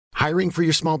Hiring for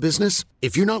your small business?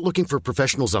 If you're not looking for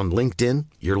professionals on LinkedIn,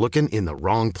 you're looking in the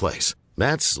wrong place.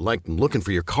 That's like looking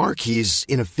for your car keys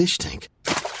in a fish tank.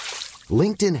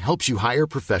 LinkedIn helps you hire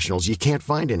professionals you can't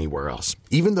find anywhere else,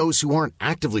 even those who aren't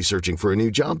actively searching for a new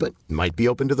job but might be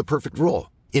open to the perfect role.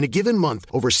 In a given month,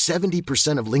 over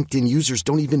 70% of LinkedIn users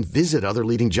don't even visit other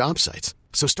leading job sites.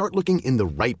 So start looking in the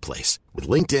right place. With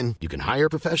LinkedIn, you can hire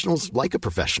professionals like a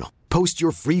professional. Post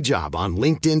your free job on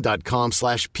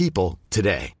linkedin.com/people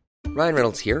today. Ryan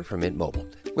Reynolds here from Mint Mobile.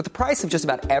 With the price of just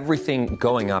about everything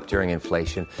going up during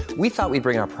inflation, we thought we'd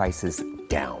bring our prices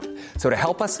down. So to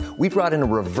help us, we brought in a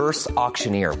reverse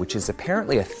auctioneer, which is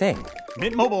apparently a thing.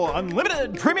 Mint Mobile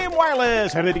Unlimited Premium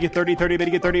Wireless. How to get 30, 30, bit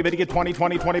to get 30, bit to get 20,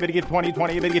 20, 20, bit to get 20,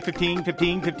 20, bit to get 15,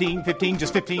 15, 15, 15,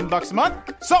 just $15 a month?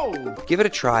 Sold! Give it a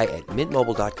try at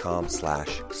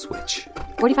mintmobile.com/switch.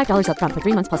 $45 up front for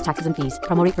 3 months plus taxes and fees.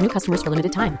 Promo rate for new customers for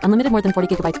limited time. Unlimited more than 40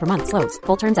 gigabytes per month. Slows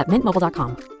full terms at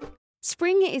mintmobile.com.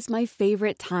 Spring is my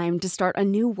favorite time to start a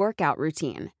new workout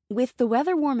routine. With the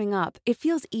weather warming up, it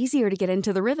feels easier to get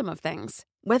into the rhythm of things.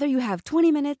 Whether you have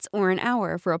 20 minutes or an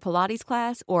hour for a Pilates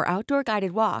class or outdoor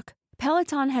guided walk,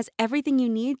 Peloton has everything you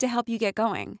need to help you get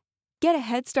going. Get a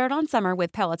head start on summer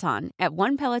with Peloton at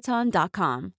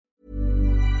onepeloton.com.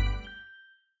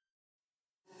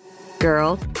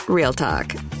 Girl, real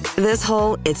talk. This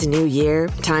whole "it's a new year,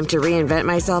 time to reinvent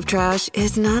myself" trash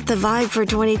is not the vibe for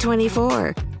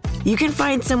 2024. You can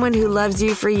find someone who loves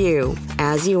you for you,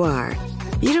 as you are.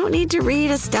 You don't need to read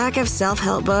a stack of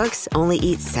self-help books, only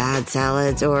eat sad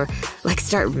salads, or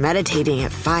start meditating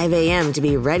at 5 a.m. to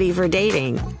be ready for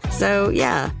dating. So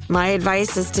yeah, my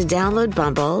advice is to download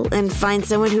Bumble and find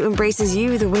someone who embraces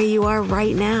you the way you are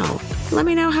right now. Let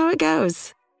me know how it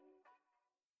goes.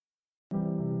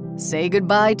 Say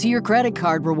goodbye to your credit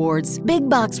card rewards. Big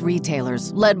box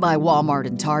retailers, led by Walmart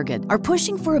and Target, are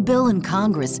pushing for a bill in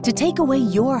Congress to take away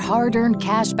your hard-earned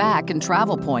cash back and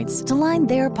travel points to line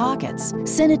their pockets.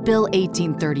 Senate Bill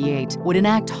 1838 would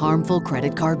enact harmful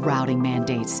credit card routing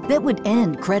mandates that would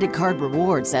end credit card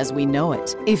rewards as we know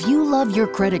it. If you love your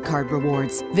credit card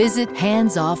rewards, visit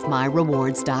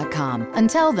handsoffmyrewards.com and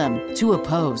tell them to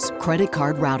oppose credit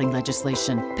card routing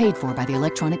legislation paid for by the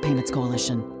Electronic Payments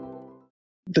Coalition.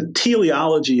 The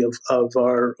teleology of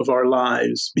our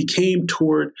lives became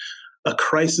toward a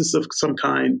crisis of some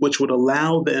kind, which would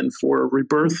allow then for a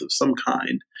rebirth of some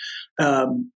kind.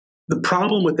 The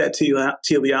problem with that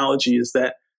teleology is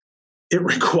that it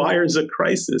requires a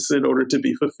crisis in order to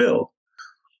be fulfilled,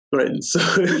 right? And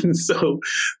so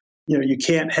you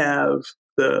can't have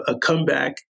a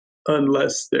comeback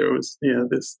unless there was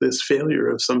this failure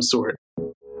of some sort.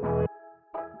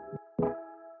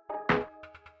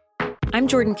 I'm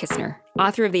Jordan Kistner,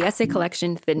 author of the essay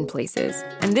collection Thin Places,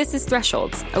 and this is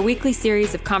Thresholds, a weekly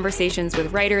series of conversations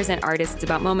with writers and artists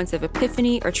about moments of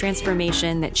epiphany or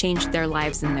transformation that changed their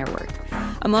lives and their work.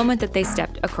 A moment that they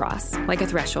stepped across, like a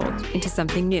threshold, into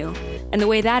something new, and the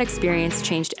way that experience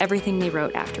changed everything they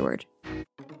wrote afterward.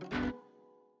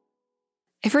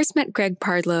 I first met Greg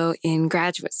Pardlo in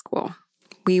graduate school.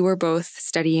 We were both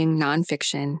studying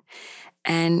nonfiction,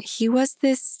 and he was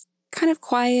this kind of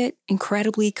quiet,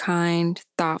 incredibly kind,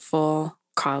 thoughtful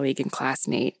colleague and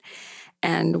classmate.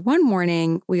 And one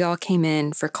morning, we all came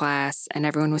in for class and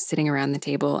everyone was sitting around the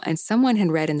table, and someone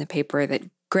had read in the paper that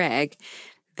Greg,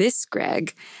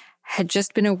 had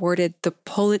just been awarded the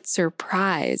Pulitzer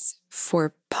Prize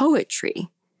for poetry.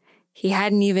 He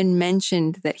hadn't even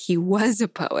mentioned that he was a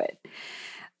poet.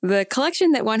 The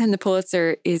collection that won him the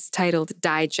Pulitzer is titled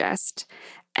Digest.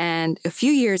 And a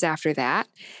few years after that,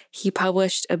 he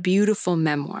published a beautiful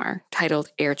memoir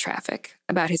titled Air Traffic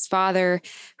about his father,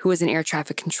 who was an air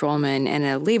traffic controlman and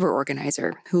a labor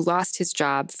organizer who lost his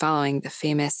job following the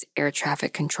famous air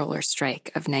traffic controller strike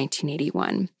of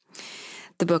 1981.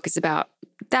 The book is about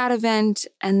that event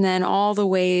and then all the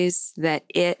ways that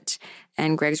it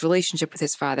and Greg's relationship with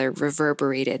his father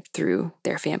reverberated through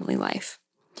their family life.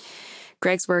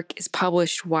 Greg's work is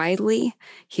published widely.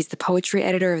 He's the poetry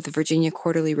editor of the Virginia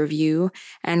Quarterly Review,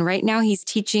 and right now he's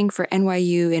teaching for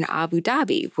NYU in Abu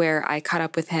Dhabi, where I caught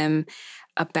up with him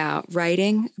about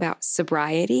writing, about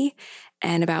sobriety,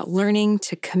 and about learning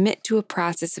to commit to a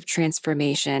process of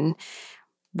transformation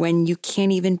when you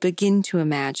can't even begin to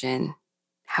imagine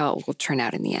how it will turn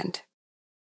out in the end.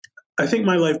 I think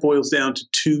my life boils down to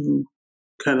two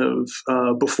kind of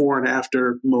before and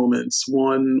after moments.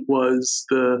 One was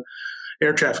the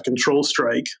air traffic control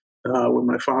strike when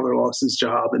my father lost his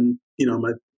job, and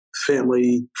my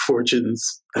family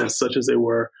fortunes, as such as they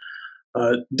were,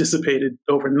 dissipated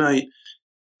overnight.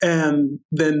 And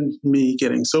then me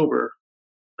getting sober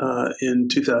in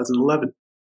 2011.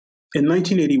 in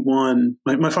 1981,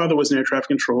 my father was an air traffic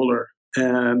controller,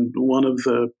 and one of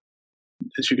the,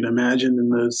 as you can imagine, in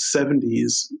the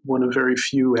 70s, one of very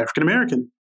few African-American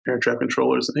air traffic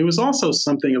controllers. And he was also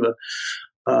something of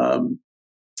a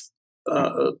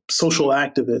social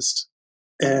activist.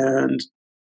 And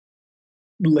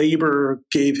labor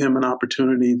gave him an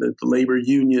opportunity, the labor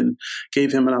union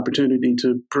gave him an opportunity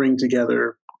to bring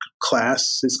together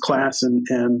his class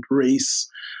and race,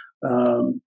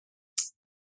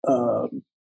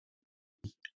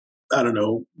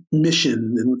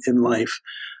 mission in life.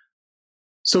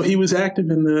 So he was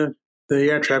active in the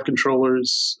air traffic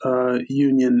controllers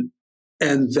union,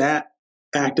 and that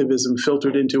activism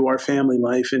filtered into our family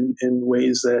life in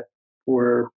ways that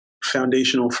were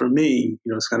foundational for me.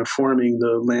 It's kind of forming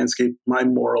the landscape, my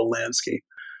moral landscape.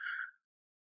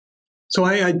 So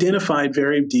I identified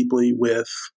very deeply with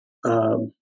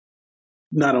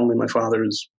not only my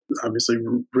father's obviously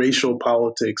racial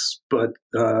politics, but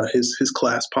his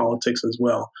class politics as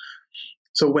well.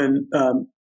 So when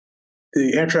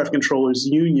the Air Traffic Controllers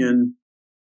Union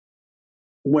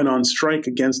went on strike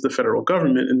against the federal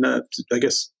government, and I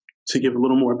guess to give a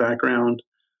little more background,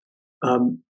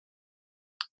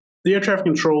 the air traffic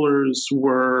controllers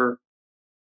were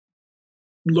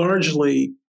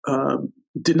largely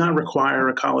did not require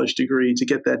a college degree to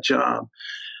get that job,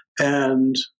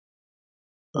 and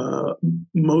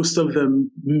most of them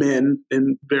men,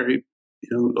 in very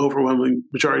overwhelming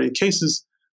majority of cases,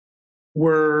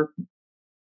 were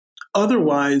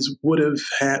otherwise would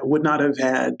not have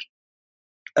had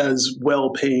as well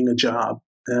paying a job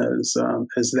as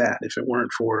that if it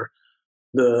weren't for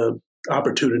the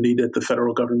opportunity that the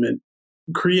federal government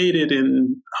created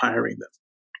in hiring them.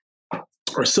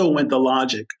 Or so went the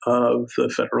logic of the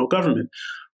federal government.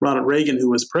 Ronald Reagan, who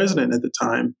was president at the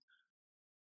time,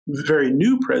 very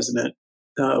new president,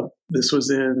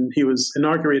 he was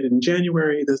inaugurated in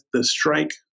January. The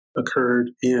strike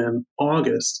occurred in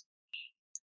August.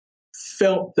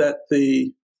 Felt that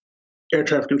the air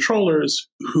traffic controllers,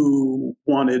 who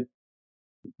wanted,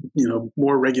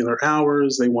 more regular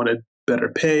hours, they wanted better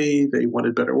pay, they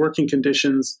wanted better working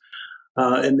conditions,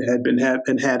 and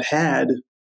had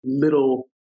little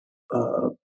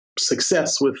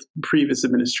success with previous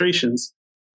administrations,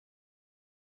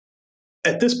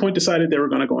 at this point decided they were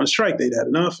going to go on strike. They'd had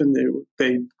enough, and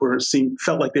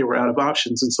felt like they were out of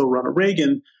options. And so Ronald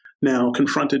Reagan, now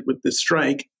confronted with this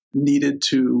strike, needed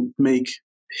to make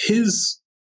his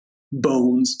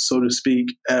bones, so to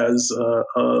speak, as a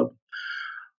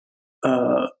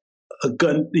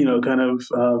gun, kind of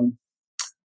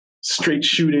straight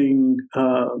shooting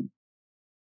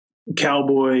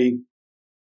cowboy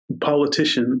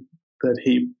politician that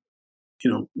he,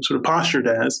 sort of postured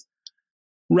as.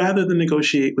 Rather than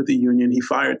negotiate with the union, he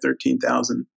fired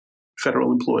 13,000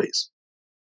 federal employees.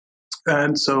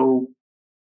 And so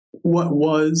what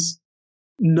was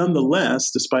nonetheless,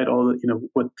 despite all the,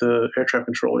 what the air traffic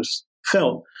controllers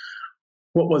felt,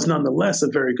 what was nonetheless a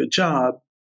very good job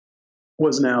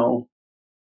was now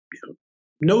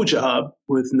no job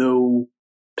with no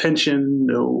pension,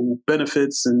 no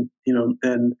benefits. And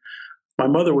my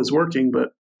mother was working,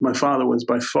 but my father was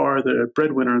by far the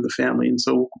breadwinner of the family. And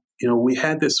so, we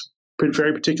had this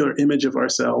very particular image of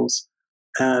ourselves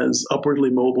as upwardly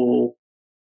mobile,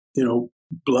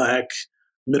 Black,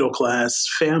 middle-class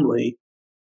family.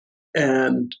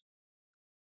 And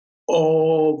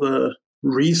all the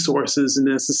resources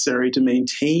necessary to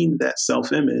maintain that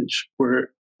self-image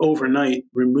were overnight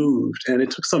removed. And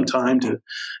it took some time to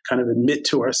kind of admit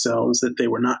to ourselves that they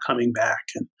were not coming back.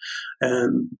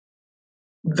 And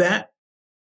that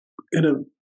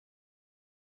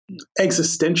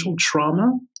existential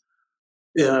trauma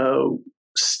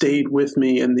stayed with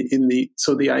me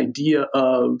so the idea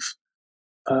of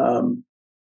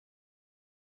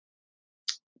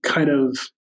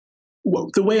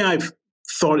the way I've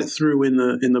thought it through in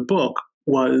the book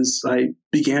was I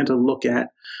began to look at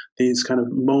these kind of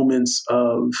moments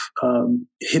of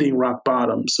hitting rock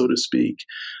bottom, so to speak,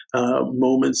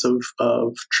 moments of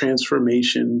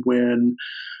transformation when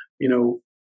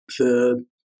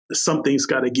something's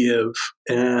got to give,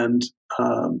 and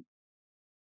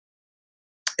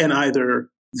either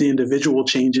the individual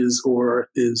changes or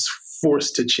is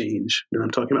forced to change. And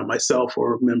I'm talking about myself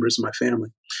or members of my family.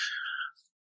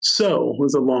 So it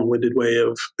was a long-winded way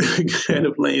of kind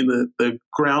of laying the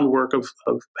groundwork of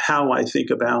how I think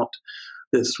about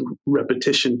this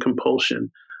repetition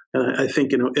compulsion. And I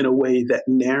think in a way that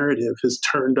narrative has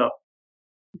turned up,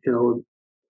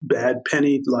 bad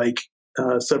penny like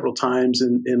several times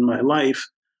in my life,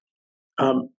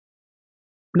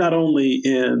 not only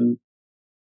in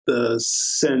the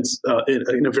sense,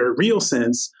 in a very real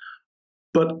sense,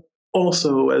 but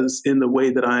also as in the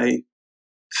way that I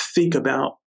think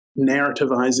about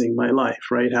narrativizing my life,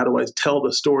 right? How do I tell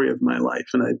the story of my life?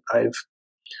 And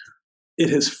it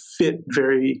has fit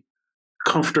very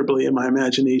comfortably in my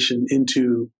imagination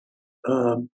into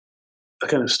a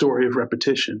kind of story of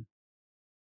repetition.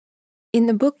 In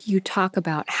the book, you talk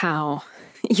about how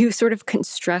you sort of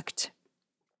construct,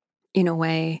 in a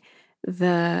way,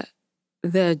 the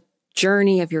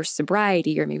journey of your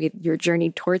sobriety, or maybe your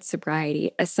journey towards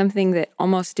sobriety, as something that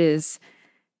almost is,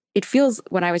 it feels,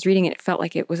 when I was reading it, it felt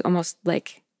like it was almost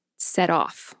like set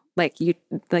off, like you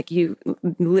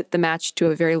lit the match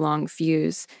to a very long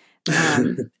fuse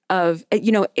of,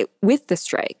 with the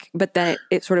strike, but then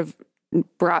it sort of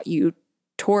brought you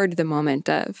toward the moment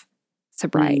of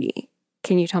sobriety.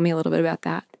 Can you tell me a little bit about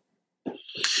that?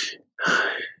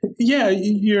 Yeah,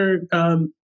 you're.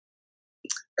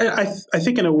 I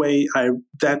think in a way,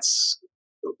 that's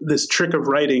this trick of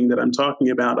writing that I'm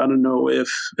talking about. I don't know if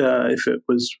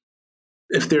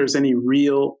there's any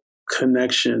real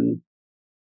connection,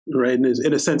 right?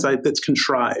 In a sense, that's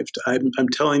contrived. I'm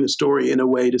telling the story in a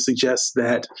way to suggest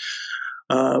that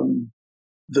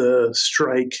the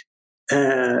strike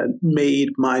made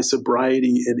my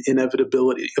sobriety an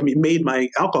inevitability. I mean, made my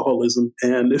alcoholism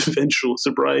and eventual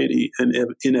sobriety an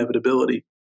inevitability.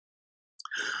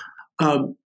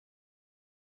 And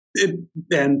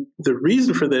the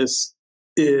reason for this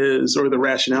is, or the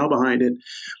rationale behind it,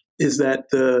 is that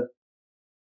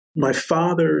my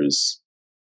father's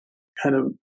kind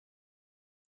of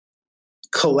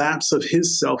collapse of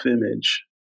his self-image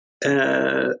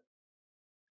kind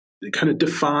of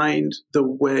defined the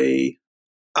way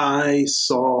I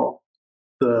saw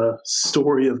the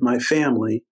story of my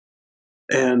family,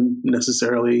 and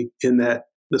necessarily in that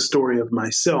the story of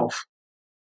myself,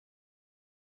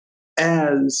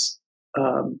 as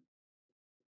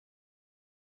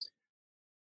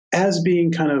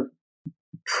being kind of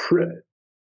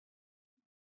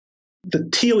the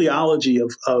teleology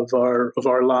of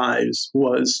our lives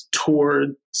was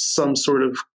toward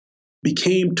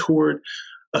became toward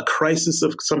a crisis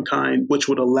of some kind, which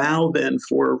would allow then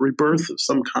for a rebirth of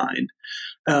some kind.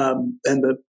 I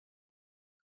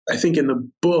think in the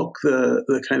book,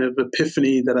 the kind of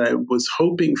epiphany that I was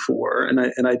hoping for, and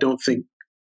I don't think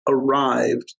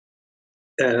arrived,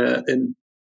 and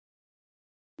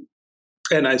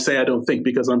I say I don't think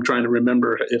because I'm trying to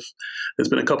remember if it's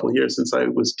been a couple of years since I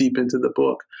was deep into the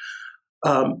book.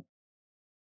 But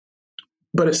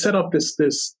it set up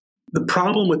the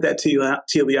problem with that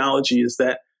teleology is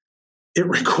that it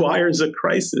requires a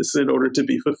crisis in order to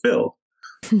be fulfilled.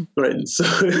 Right.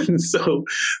 And so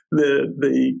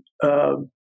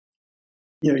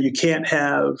you can't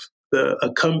have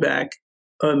a comeback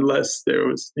unless there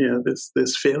was,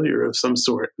 this failure of some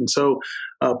sort. And so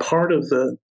part of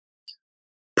the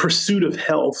pursuit of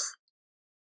health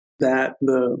that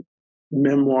the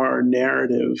memoir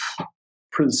narrative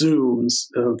presumes,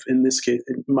 in this case,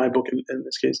 in my book, in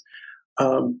this case,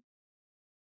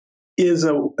 is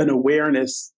an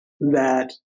awareness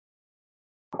that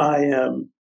I am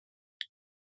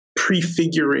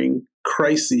prefiguring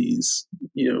crises,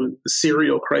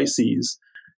 serial crises,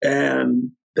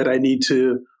 and that I need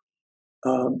to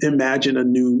imagine a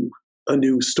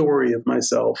new story of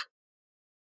myself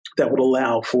that would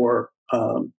allow for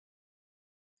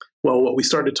what we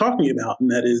started talking about, and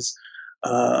that is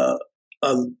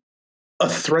a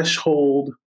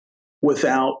threshold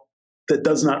that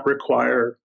does not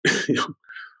require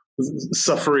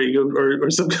suffering or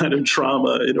some kind of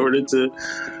trauma in order to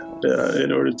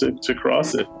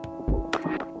cross it.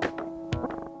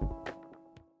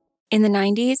 In the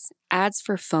 90s, ads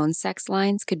for phone sex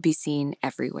lines could be seen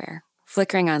everywhere,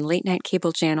 flickering on late-night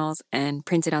cable channels and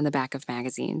printed on the back of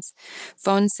magazines.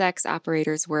 Phone sex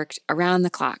operators worked around the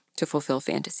clock to fulfill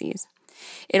fantasies.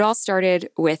 It all started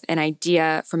with an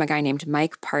idea from a guy named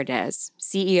Mike Pardlo,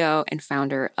 CEO and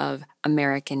founder of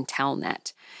American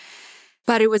Telnet.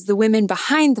 But it was the women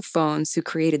behind the phones who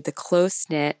created the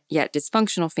close-knit yet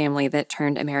dysfunctional family that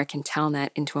turned American Telnet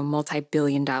into a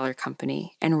multi-billion-dollar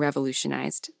company and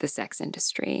revolutionized the sex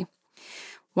industry.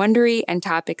 Wondery and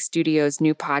Topic Studios'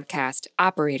 new podcast,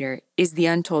 Operator, is the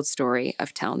untold story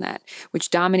of Telnet, which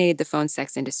dominated the phone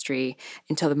sex industry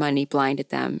until the money blinded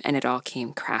them and it all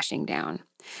came crashing down.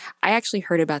 I actually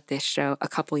heard about this show a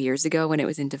couple years ago when it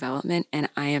was in development, and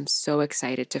I am so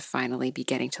excited to finally be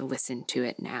getting to listen to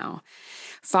it now.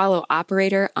 Follow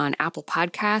Operator on Apple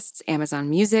Podcasts, Amazon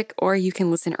Music, or you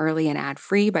can listen early and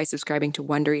ad-free by subscribing to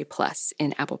Wondery Plus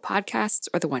in Apple Podcasts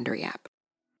or the Wondery app.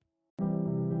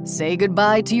 Say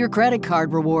goodbye to your credit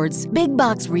card rewards. Big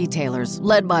box retailers,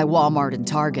 led by Walmart and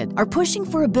Target, are pushing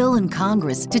for a bill in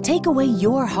Congress to take away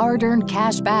your hard-earned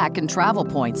cash back and travel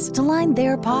points to line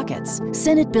their pockets.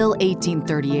 Senate Bill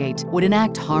 1838 would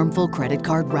enact harmful credit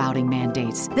card routing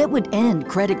mandates that would end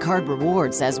credit card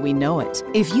rewards as we know it.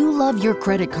 If you love your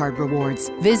credit card rewards,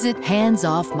 visit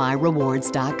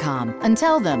handsoffmyrewards.com and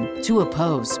tell them to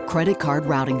oppose credit card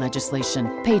routing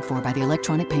legislation paid for by the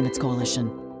Electronic Payments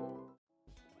Coalition.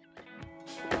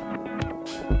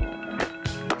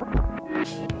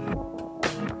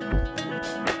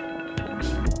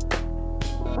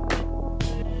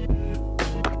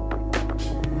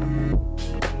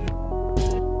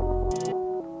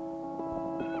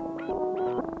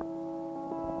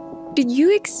 Did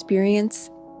you experience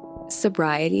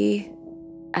sobriety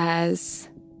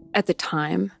at the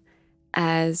time,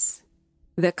 as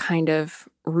the kind of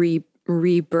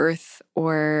rebirth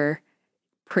or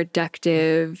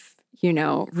productive,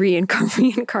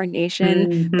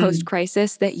 reincarnation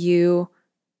post-crisis that you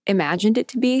imagined it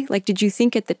to be? Like, did you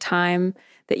think at the time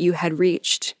that you had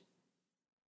reached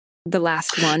the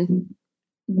last one?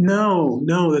 No,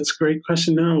 that's a great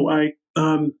question. No,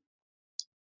 and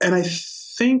I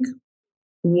think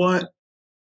what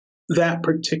that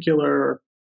particular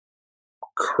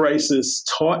crisis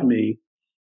taught me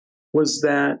was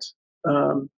that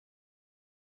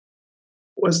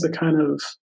was the kind of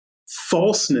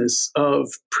falseness of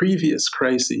previous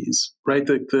crises, right?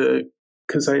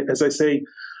 Because as I say,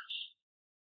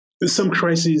 there's some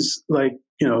crises like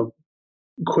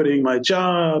quitting my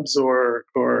jobs or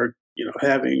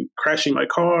crashing my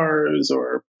cars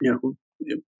or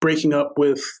breaking up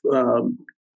with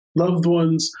loved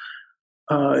ones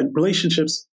and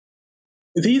relationships.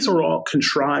 These are all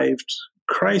contrived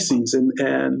crises,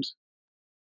 and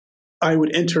I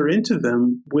would enter into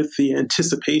them with the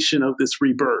anticipation of this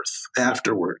rebirth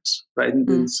afterwards, right?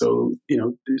 And so,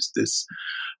 there's this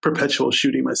perpetual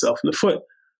shooting myself in the foot.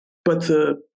 But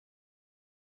the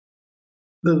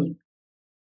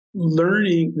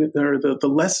learning or the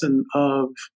lesson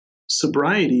of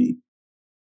sobriety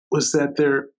was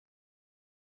that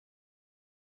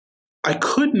I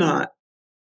could not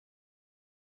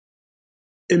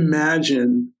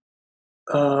imagine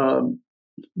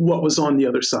what was on the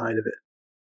other side of it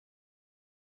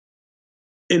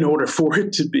in order for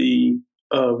it to be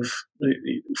the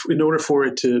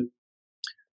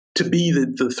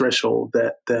threshold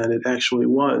that it actually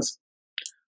was.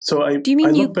 So do you mean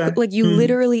I look back, like you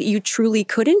literally, you truly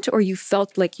couldn't, or you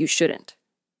felt like you shouldn't?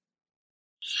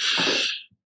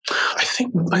 I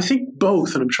think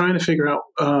both, and I'm trying to figure out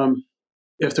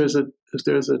if there's a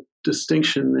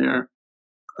distinction there,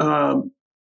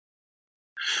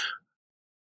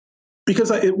 because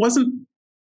it wasn't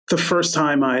the first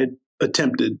time I had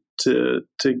attempted to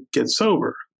get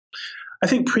sober. I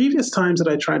think previous times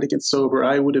that I tried to get sober,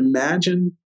 I would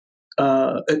imagine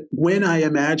when I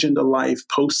imagined a life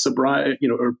post sobriety,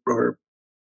 or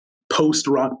post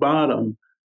rock bottom,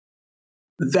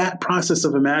 that process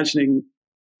of imagining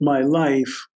my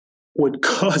life would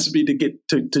cause me to get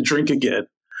to drink again,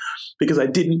 because I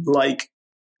didn't like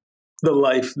the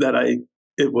life that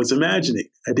it was imagining.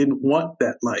 I didn't want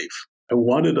that life. I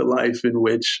wanted a life in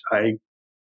which I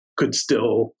could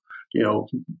still,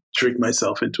 drink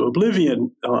myself into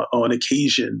oblivion on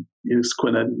occasion.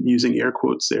 When I'm using air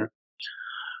quotes there.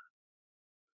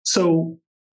 So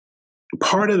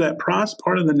part of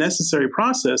the necessary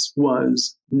process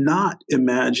was not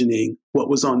imagining what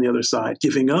was on the other side,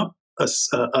 giving up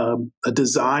a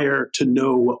desire to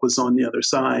know what was on the other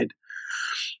side.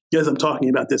 As I'm talking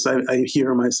about this, I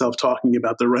hear myself talking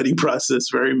about the writing process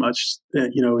very much,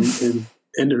 in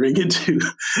entering into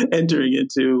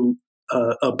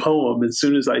a poem. As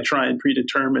soon as I try and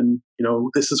predetermine,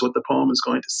 this is what the poem is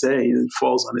going to say, it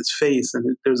falls on its face,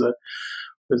 and there's a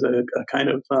kind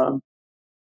of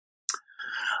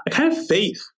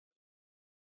faith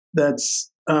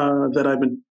that's that I've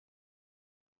been,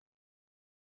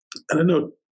 I don't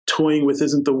know, toying with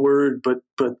isn't the word, but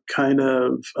kind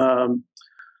of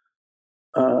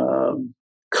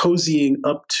cozying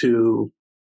up to.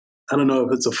 I don't know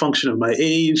if it's a function of my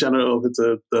age. I don't know if it's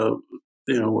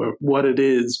what it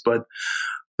is, but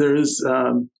there is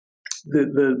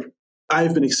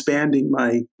I've been expanding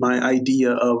my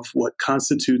idea of what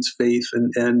constitutes faith,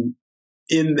 and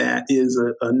in that is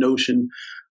a notion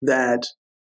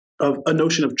of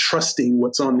trusting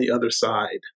what's on the other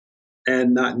side,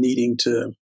 and not needing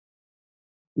to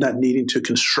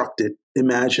construct it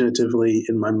imaginatively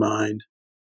in my mind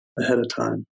ahead of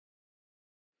time.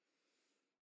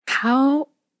 How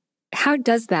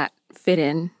does that fit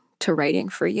in to writing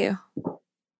for you?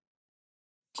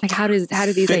 Like, how do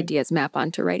these ideas map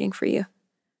onto writing for you?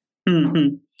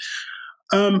 Mm-hmm.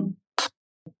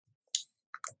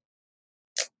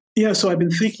 Yeah, so I've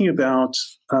been thinking about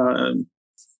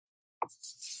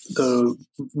the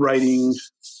writing,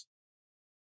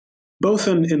 both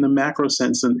in the macro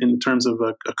sense and in terms of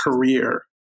a career,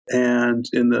 and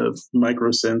in the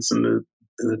micro sense in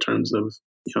the terms of,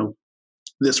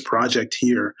 this project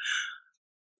here.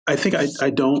 I think I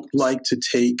don't like to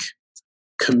take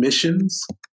commissions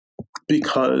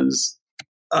because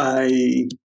I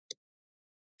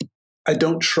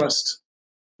don't trust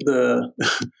the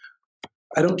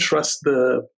I don't trust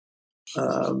the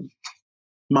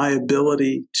my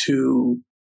ability to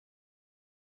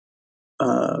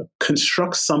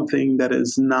construct something that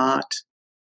is not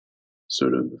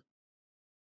sort of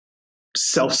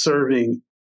self-serving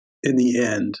in the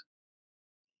end.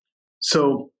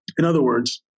 So, in other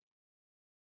words,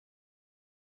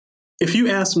 if you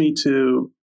ask me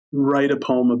to write a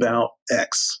poem about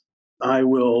X, I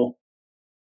will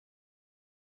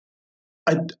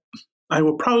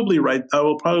probably write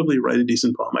a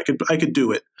decent poem. I could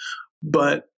do it.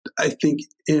 But I think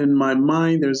in my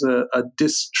mind there's a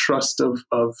distrust of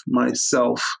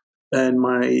myself and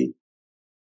my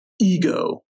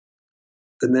ego.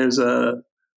 And there's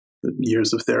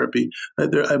years of therapy.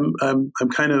 I'm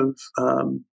kind of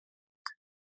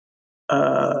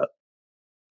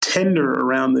tender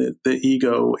around the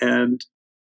ego, and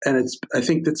I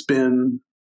think that's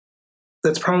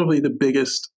probably the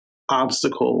biggest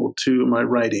obstacle to my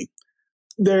writing.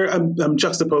 I'm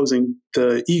juxtaposing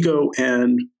the ego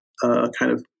and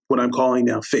kind of what I'm calling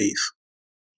now faith.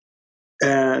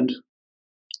 And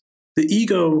the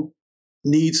ego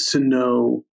needs to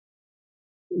know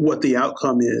what the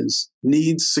outcome is,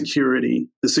 needs security,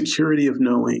 the security of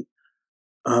knowing.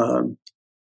 The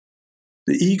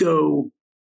ego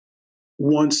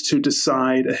wants to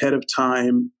decide ahead of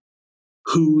time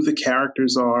who the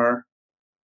characters are,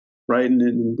 right?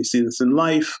 And we see this in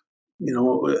life.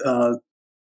 The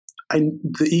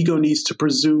ego needs to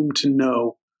presume to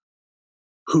know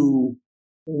who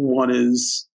one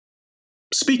is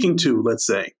speaking to, let's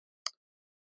say.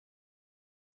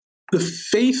 The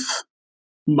faith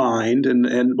mind,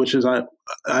 and which is I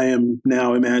am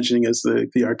now imagining as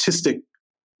the artistic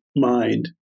mind,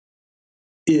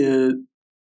 it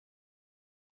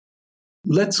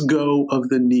lets go of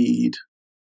the need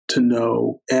to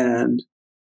know, and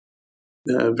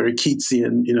very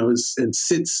Keatsian, and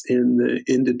sits in the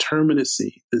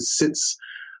indeterminacy. It sits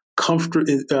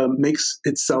makes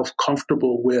itself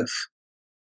comfortable with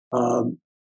the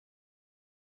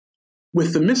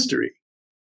mystery.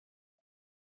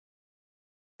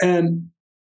 And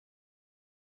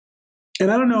I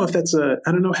don't know if I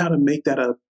don't know how to make that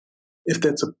if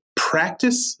that's a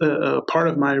practice, a part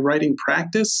of my writing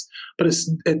practice, but it's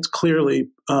clearly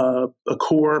a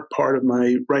core part of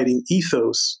my writing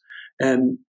ethos.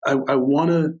 And I want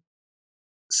to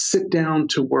sit down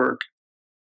to work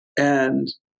and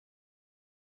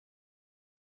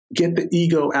get the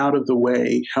ego out of the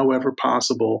way, however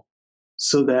possible,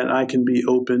 so that I can be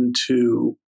open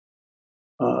to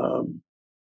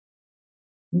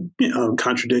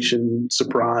contradiction,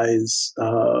 surprise,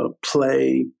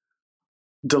 play,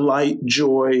 delight,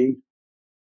 joy,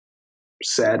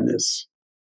 sadness.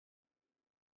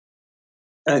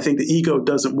 And I think the ego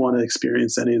doesn't want to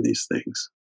experience any of these things.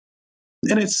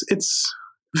 And it's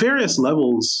various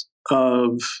levels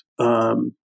of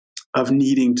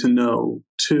needing to know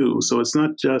too. So it's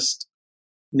not just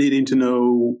needing to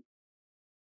know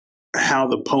how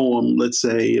the poem, let's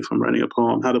say, if I'm writing a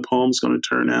poem, how the poem's going to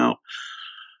turn out.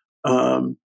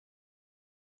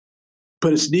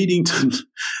 But it's needing to.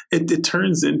 It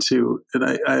turns into,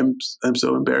 and I'm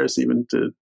so embarrassed even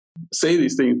to say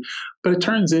these things, but it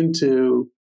turns into,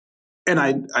 and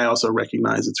I also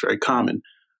recognize it's very common,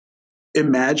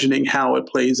 imagining how it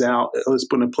plays out. It's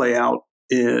going to play out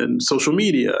in social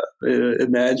media.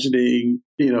 Imagining,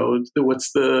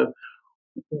 what's the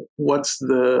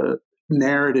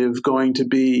narrative going to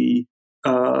be.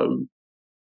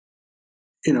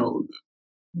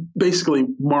 Basically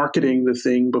marketing the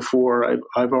thing before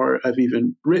I've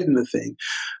even written the thing.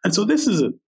 And so it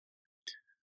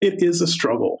is a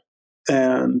struggle,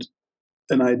 and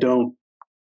I don't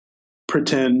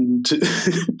pretend to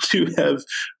to have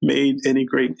made any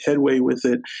great headway with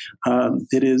it.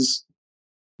 It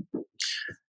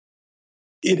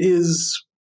is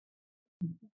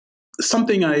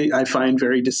something I find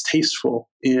very distasteful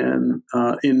in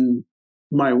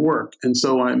my work, and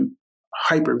so I'm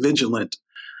hyper vigilant.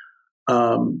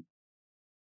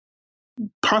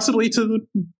 Possibly to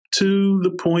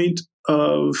the point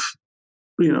of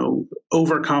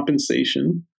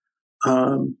overcompensation,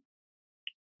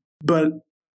 But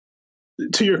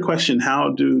to your question,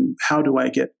 how do I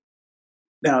get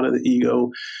out of the ego?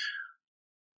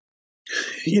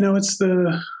 It's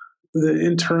the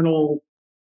internal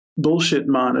bullshit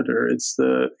monitor. It's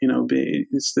the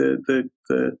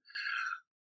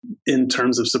in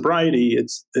terms of sobriety,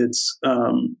 it's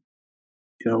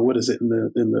what is it in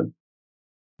the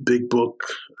big book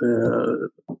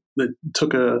that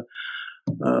took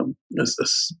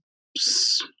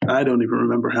I don't even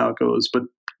remember how it goes, but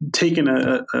taking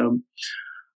a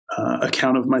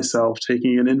account of myself,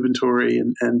 taking an inventory,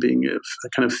 and being a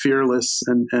kind of fearless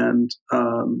and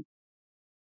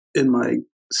in my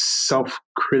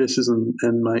self-criticism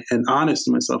and honest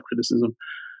in my self-criticism.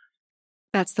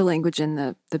 That's the language in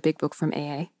the big book from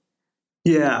AA.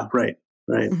 Yeah, right.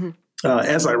 Mm-hmm.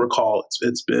 As I recall,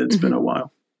 it's been a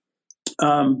while.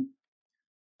 And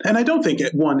I don't think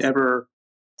one ever.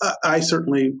 I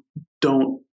certainly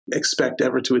don't expect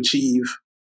ever to achieve,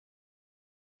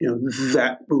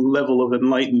 that level of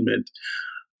enlightenment.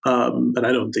 And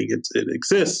I don't think it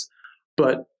exists.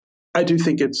 But I do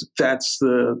think that's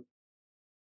the.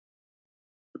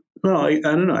 Well, I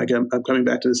don't know. I'm coming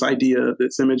back to this idea,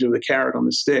 this image of the carrot on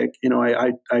the stick.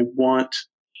 I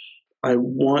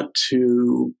want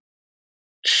to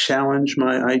challenge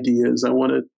my ideas. I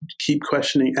want to keep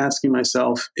questioning, asking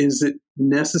myself, is it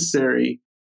necessary?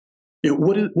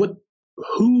 What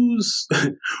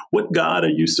God are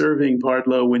you serving,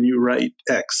 Pardlo, when you write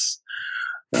X?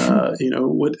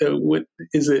 What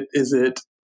is it? Is it?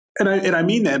 And I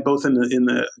mean that both in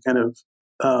the kind of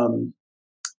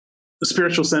a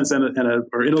spiritual sense and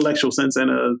or intellectual sense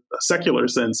and a secular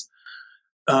sense.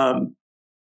 In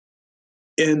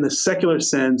the secular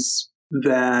sense,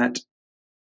 that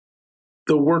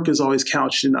the work is always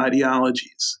couched in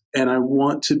ideologies, and I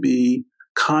want to be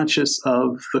conscious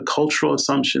of the cultural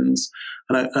assumptions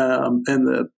and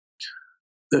the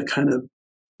kind of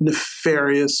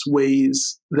nefarious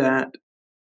ways that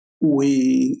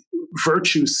we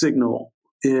virtue signal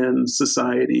in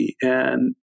society,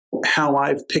 and how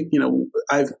I've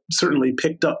certainly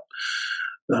picked up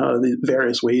the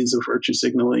various ways of virtue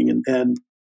signaling, and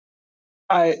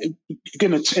I,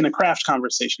 again, it's in a craft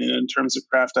conversation. In terms of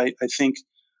craft, I think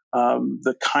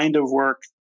the kind of work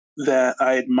that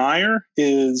I admire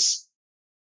is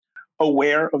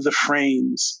aware of the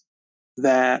frames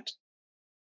that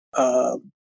how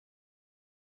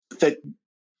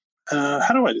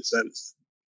do I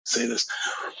say this?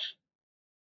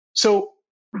 So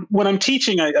when I'm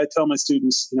teaching, I tell my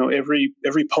students, every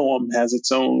poem has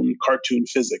its own cartoon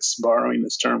physics, borrowing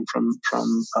this term from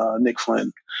Nick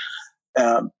Flynn.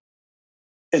 In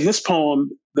this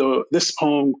poem, this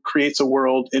poem creates a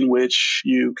world in which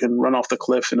you can run off the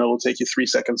cliff and it will take you 3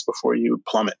 seconds before you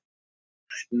plummet.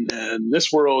 And in this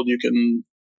world, you can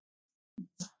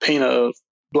paint a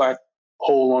black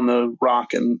hole on the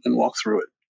rock and walk through it.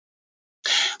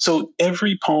 So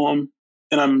every poem,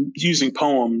 and I'm using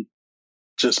poem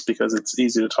just because it's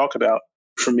easy to talk about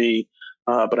for me,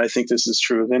 but I think this is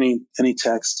true of any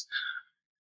text.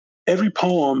 Every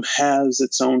poem has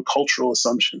its own cultural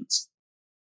assumptions.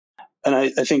 And I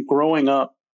think growing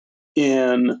up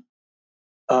in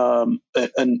an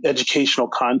educational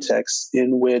context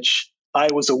in which I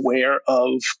was aware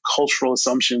of cultural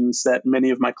assumptions that many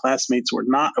of my classmates were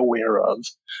not aware of,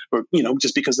 or,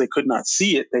 just because they could not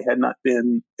see it, they had not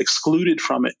been excluded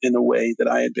from it in the way that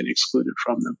I had been excluded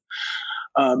from them.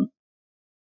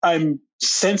 I'm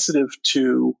sensitive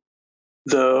to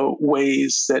the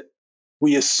ways that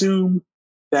we assume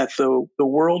that the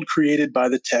world created by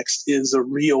the text is a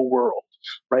real world,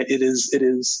 right? It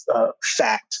is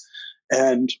fact.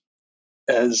 And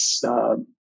as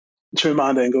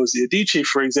Chimamanda Ngozi Adichie,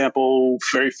 for example,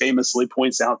 very famously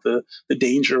points out the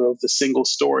danger of the single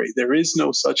story. There is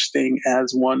no such thing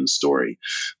as one story.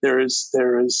 There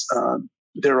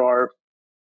are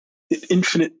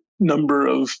infinite number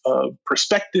of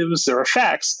perspectives. There are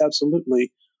facts,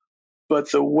 absolutely.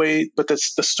 But the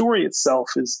story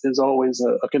itself is always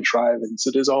a contrivance.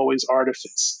 It is always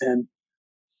artifice. And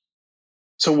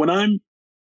so when I'm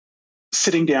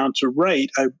sitting down to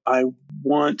write, I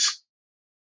want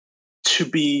to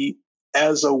be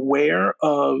as aware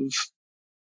of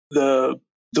the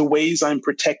ways I'm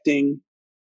protecting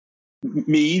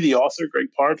me, the author, Greg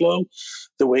Pardlo,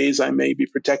 the ways I may be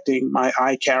protecting my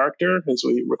I character, as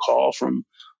we recall from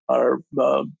our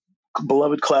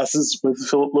beloved classes with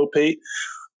Philip Lopate,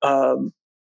 how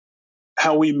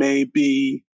we may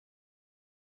be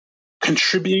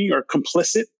contributing or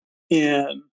complicit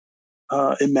in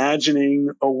imagining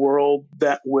a world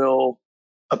that will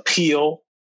appeal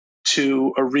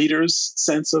to a reader's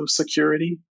sense of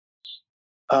security.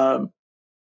 And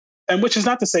which is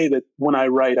not to say that when I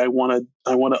write, I want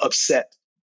to upset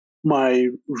my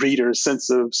reader's sense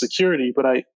of security, but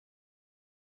I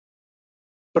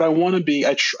want to be,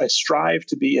 I strive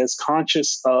to be as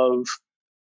conscious of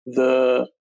the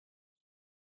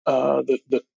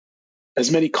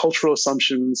as many cultural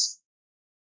assumptions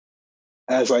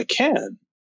as I can,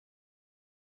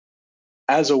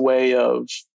 as a way of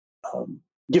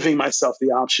giving myself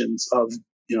the options of,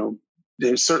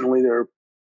 there are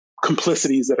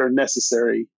complicities that are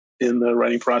necessary in the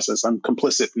writing process. I'm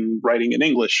complicit in writing in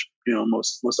English,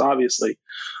 most obviously.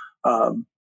 But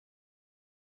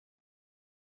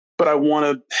I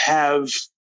want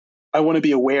to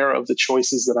be aware of the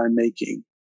choices that I'm making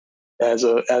as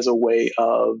a way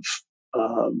of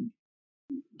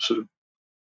sort of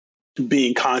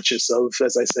being conscious of,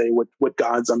 as I say, what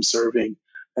gods I'm serving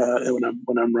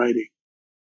when I'm writing.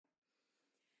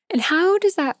 And how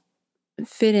does that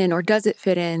fit in, or does it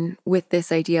fit in with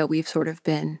this idea we've sort of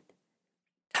been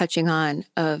touching on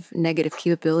of negative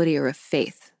capability or of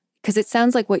faith? Because it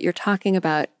sounds like what you're talking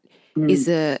about is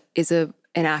an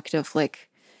act of like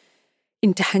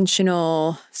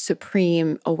intentional,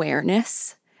 supreme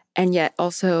awareness. And yet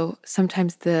also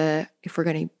sometimes if we're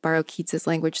going to borrow Keats's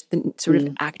language, the sort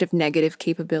of act of negative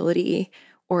capability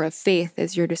or of faith,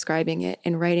 as you're describing it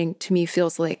in writing, to me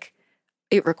feels like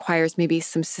it requires maybe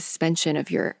some suspension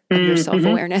of your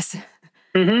self-awareness.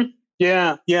 Mm-hmm.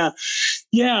 Yeah.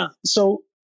 So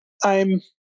I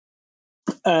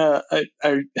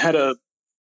had a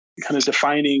kind of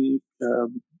defining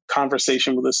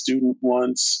conversation with a student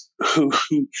once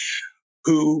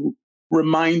who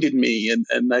reminded me, and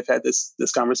I've had this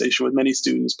conversation with many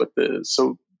students, but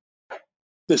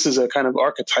this is a kind of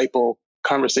archetypal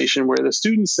conversation where the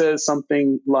student says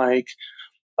something like,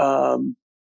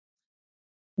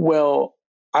 well,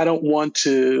 I don't want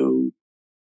to,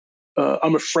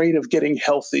 I'm afraid of getting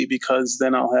healthy because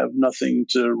then I'll have nothing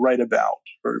to write about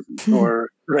or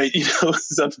right.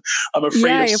 I'm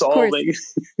afraid of solving,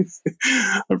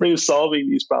 I'm afraid of solving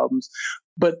these problems.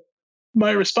 But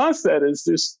my response to that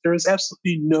is there is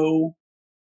absolutely no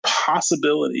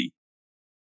possibility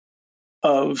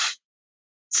of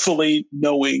fully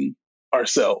knowing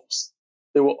ourselves.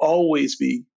 There will always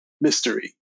be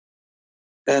mystery.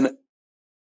 And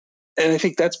I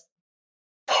think that's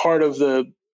part of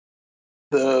the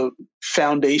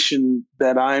foundation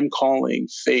that I'm calling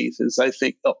faith. Is I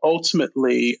think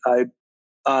ultimately I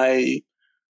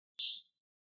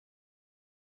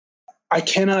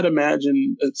cannot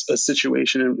imagine a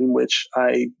situation in which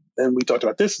and we talked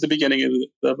about this at the beginning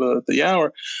of the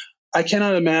hour, I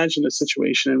cannot imagine a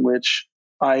situation in which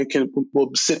will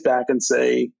sit back and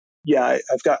say, yeah,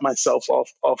 I've got myself all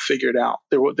figured out.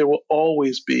 There will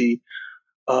always be,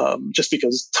 just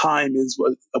because time is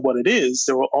what it is,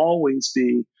 there will always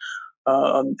be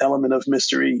an element of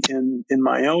mystery in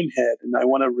my own head. And I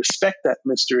want to respect that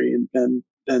mystery and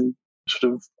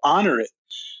sort of honor it.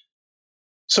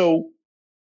 So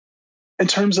in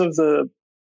terms of the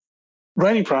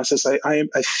writing process, I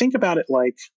think about it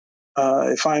like,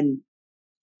 if I'm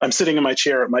sitting in my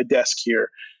chair at my desk here,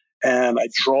 and I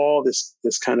draw this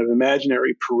kind of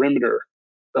imaginary perimeter,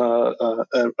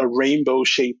 a rainbow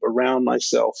shape around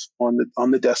myself on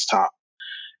the desktop,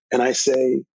 and I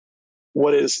say,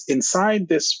 what is inside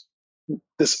this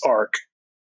arc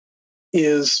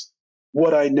is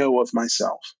what I know of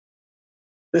myself.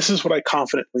 This is what I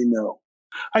confidently know.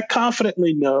 I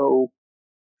confidently know,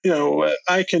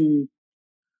 I can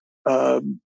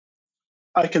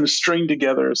string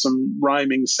together some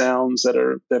rhyming sounds that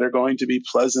are going to be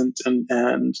pleasant and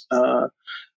I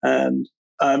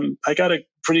got a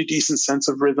pretty decent sense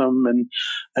of rhythm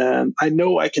and I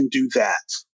know I can do that.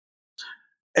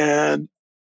 And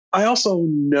I also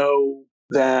know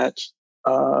that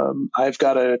I've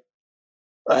got a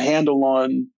handle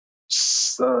on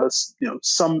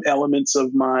some elements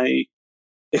of my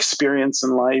experience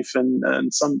in life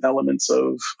and some elements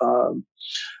of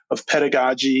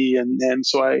pedagogy, and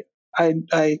so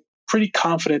I pretty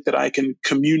confident that I can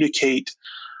communicate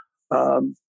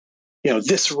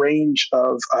this range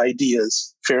of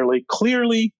ideas fairly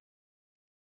clearly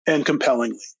and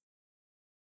compellingly,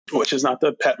 which is not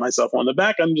to pat myself on the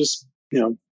back. I'm just,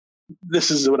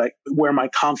 this is where my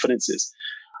confidence is.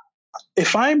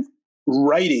 If I'm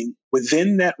writing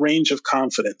within that range of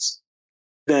confidence,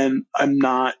 then I'm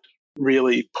not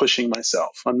really pushing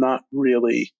myself. I'm not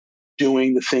really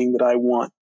doing the thing that I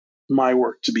want my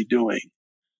work to be doing.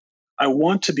 I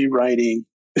want to be writing,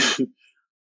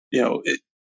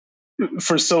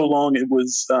 for so long it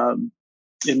was,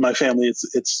 in my family,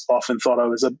 it's often thought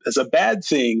of as a bad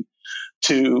thing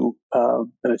and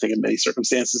I think in many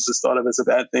circumstances is thought of as a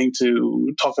bad thing,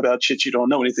 to talk about shit you don't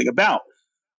know anything about.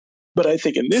 But I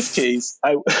think in this case,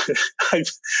 I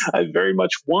very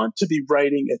much want to be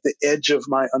writing at the edge of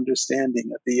my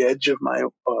understanding, at the edge of my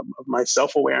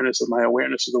self-awareness, of my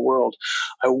awareness of the world.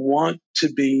 I want to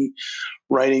be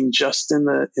writing just in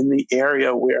the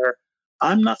area where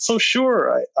I'm not so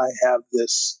sure I have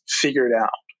this figured out.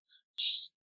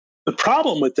 The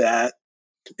problem with that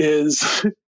is,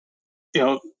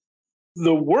 the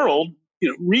world,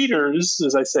 readers,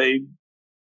 as I say,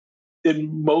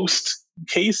 in most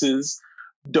cases,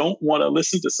 don't want to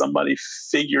listen to somebody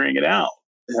figuring it out,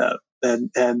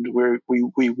 and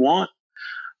we want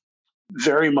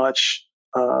very much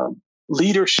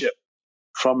leadership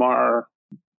from our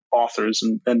authors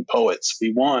and poets.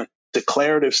 We want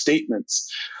declarative statements,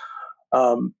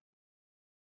 and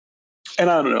I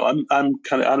don't know. I'm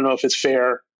kind of, I don't know if it's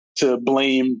fair to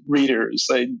blame readers.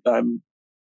 I'm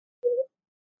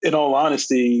in all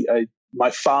honesty,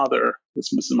 my father,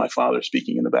 this is my father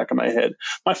speaking in the back of my head.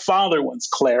 My father wants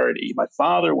clarity. My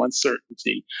father wants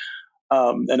certainty.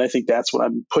 And I think that's what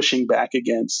I'm pushing back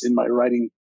against in my writing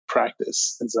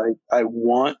practice, is I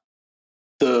want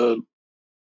the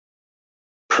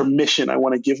permission. I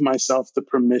want to give myself the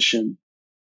permission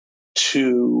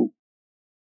to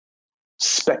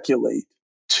speculate,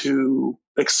 to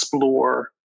explore.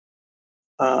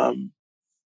 And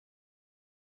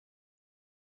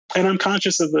I'm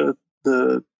conscious of the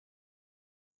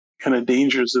kind of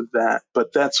dangers of that,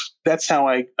 but that's how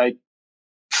I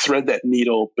thread that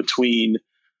needle between,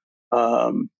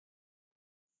 being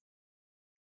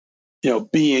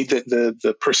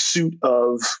the pursuit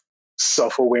of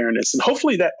self-awareness, and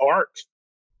hopefully that arc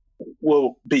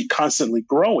will be constantly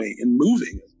growing and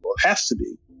moving. Well, it has to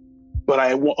be. But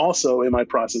I also, in my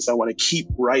process, I want to keep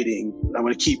writing. I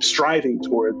want to keep striving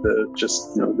toward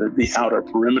the outer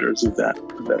perimeters of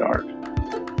that arc.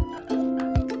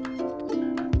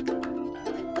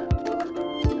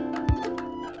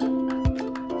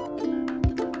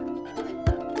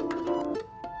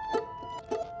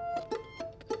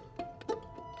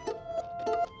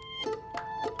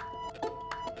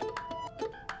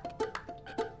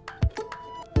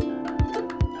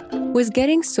 Was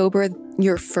getting sober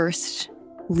your first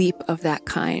leap of that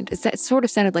kind? It sort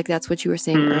of sounded like that's what you were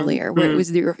saying earlier, where it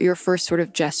was your first sort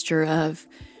of gesture of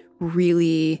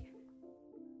really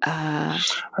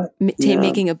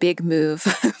making a big move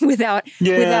without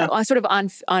sort of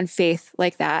on faith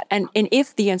like that. And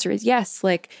if the answer is yes,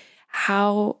 like,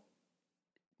 how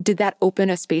did that open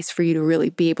a space for you to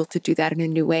really be able to do that in a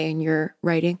new way in your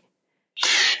writing?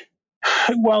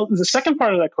 Well, the second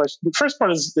part of that question, the first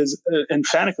part is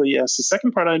emphatically yes. The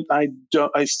second part, I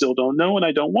still don't know, and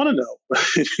I don't want to know.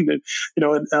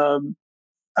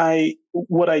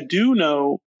 What I do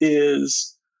know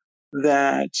is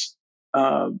that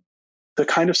the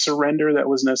kind of surrender that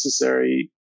was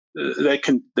necessary,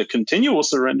 the continual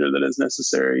surrender that is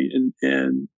necessary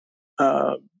in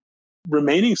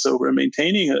remaining sober and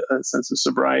maintaining a sense of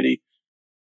sobriety,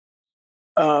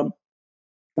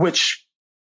 which,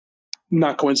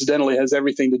 not coincidentally, has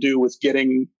everything to do with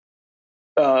getting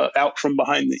out from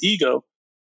behind the ego.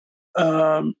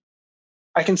 I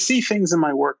can see things in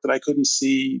my work that I couldn't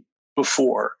see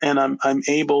before, and I'm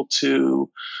able to.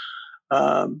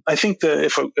 I think that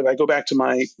if I go back to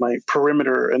my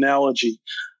perimeter analogy,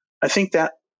 I think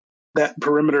that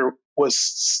perimeter was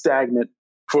stagnant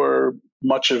for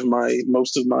most of my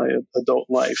adult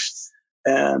life,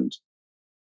 and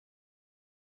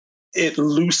it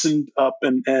loosened up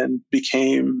and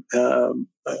became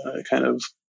kind of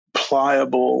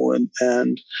pliable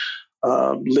and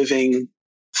living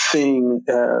thing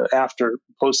after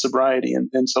post sobriety,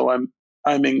 and so I'm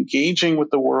engaging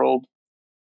with the world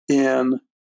in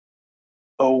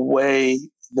a way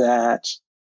that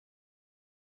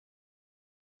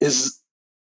is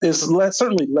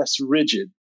certainly less rigid.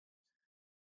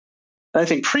 I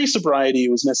think pre-sobriety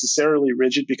was necessarily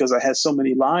rigid because I had so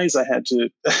many lies I had to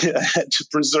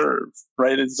preserve,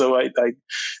 right? And so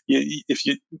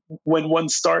when one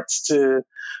starts to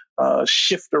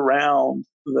shift around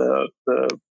the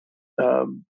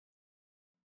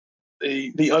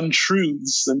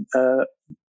untruths, and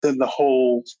then the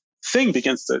whole thing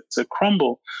begins to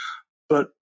crumble. But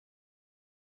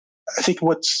I think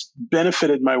what's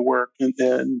benefited my work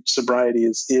in sobriety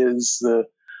is the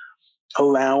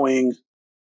allowing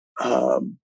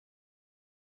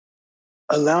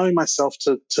myself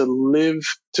to live,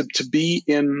 to be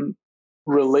in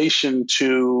relation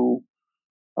to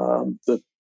I'm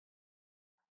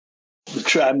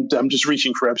just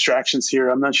reaching for abstractions here.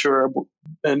 I'm not sure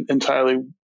entirely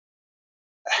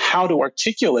how to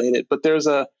articulate it, but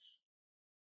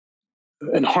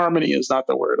and harmony is not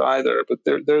the word either, but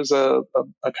there's a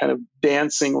kind of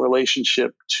dancing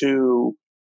relationship to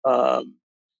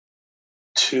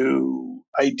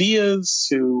ideas,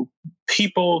 to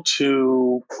people,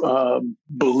 to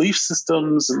belief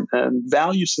systems and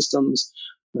value systems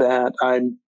that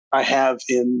I have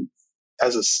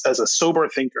as a sober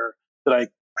thinker that I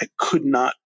could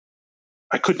not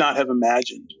have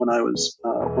imagined when I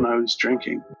was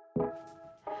drinking.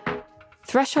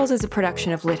 Threshold is a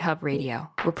production of LitHub Radio.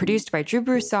 We're produced by Drew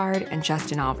Broussard and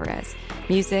Justin Alvarez.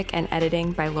 Music and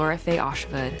editing by Laura Faye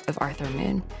Oshwood of Arthur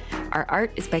Moon. Our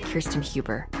art is by Kirsten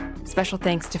Huber. Special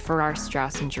thanks to Farrar,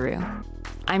 Strauss, and Giroux.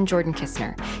 I'm Jordan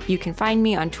Kistner. You can find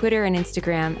me on Twitter and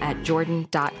Instagram at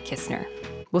jordan.kistner.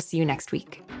 We'll see you next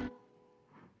week.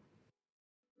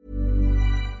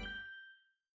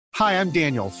 Hi, I'm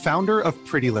Daniel, founder of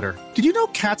Pretty Litter. Did you know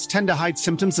cats tend to hide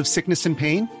symptoms of sickness and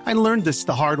pain? I learned this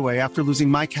the hard way after losing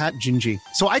my cat, Gingy.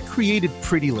 So I created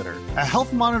Pretty Litter, a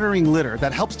health monitoring litter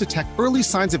that helps detect early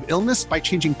signs of illness by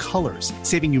changing colors,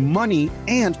 saving you money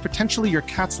and potentially your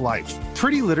cat's life.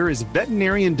 Pretty Litter is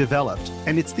veterinarian developed,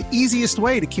 and it's the easiest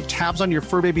way to keep tabs on your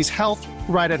fur baby's health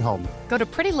right at home. Go to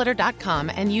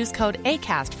prettylitter.com and use code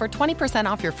ACAST for 20%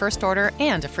 off your first order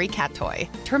and a free cat toy.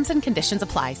 Terms and conditions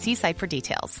apply. See site for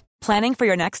details. Planning for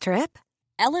your next trip?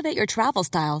 Elevate your travel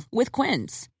style with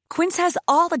Quince. Quince has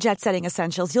all the jet-setting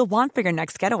essentials you'll want for your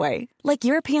next getaway, like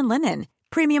European linen,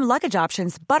 premium luggage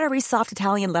options, buttery soft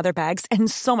Italian leather bags,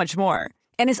 and so much more.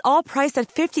 And is all priced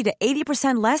at 50 to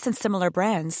 80% less than similar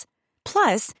brands.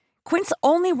 Plus, Quince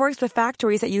only works with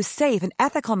factories that use safe and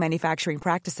ethical manufacturing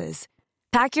practices.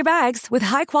 Pack your bags with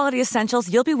high-quality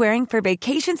essentials you'll be wearing for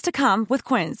vacations to come with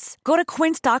Quince. Go to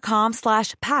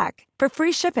quince.com/pack for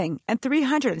free shipping and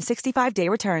 365-day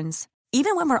returns.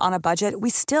 Even when we're on a budget, we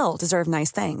still deserve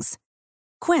nice things.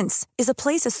 Quince is a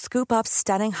place to scoop up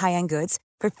stunning high-end goods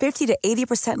for 50 to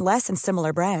 80% less than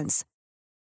similar brands.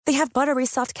 They have buttery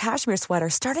soft cashmere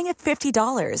sweaters starting at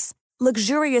 $50,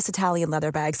 luxurious Italian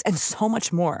leather bags, and so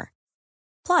much more.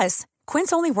 Plus,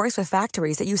 Quince only works with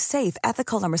factories that use safe,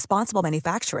 ethical, and responsible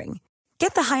manufacturing.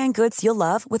 Get the high-end goods you'll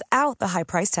love without the high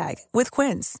price tag with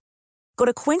Quince. Go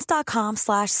to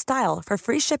quince.com/style for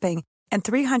free shipping and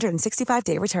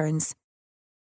 365-day returns.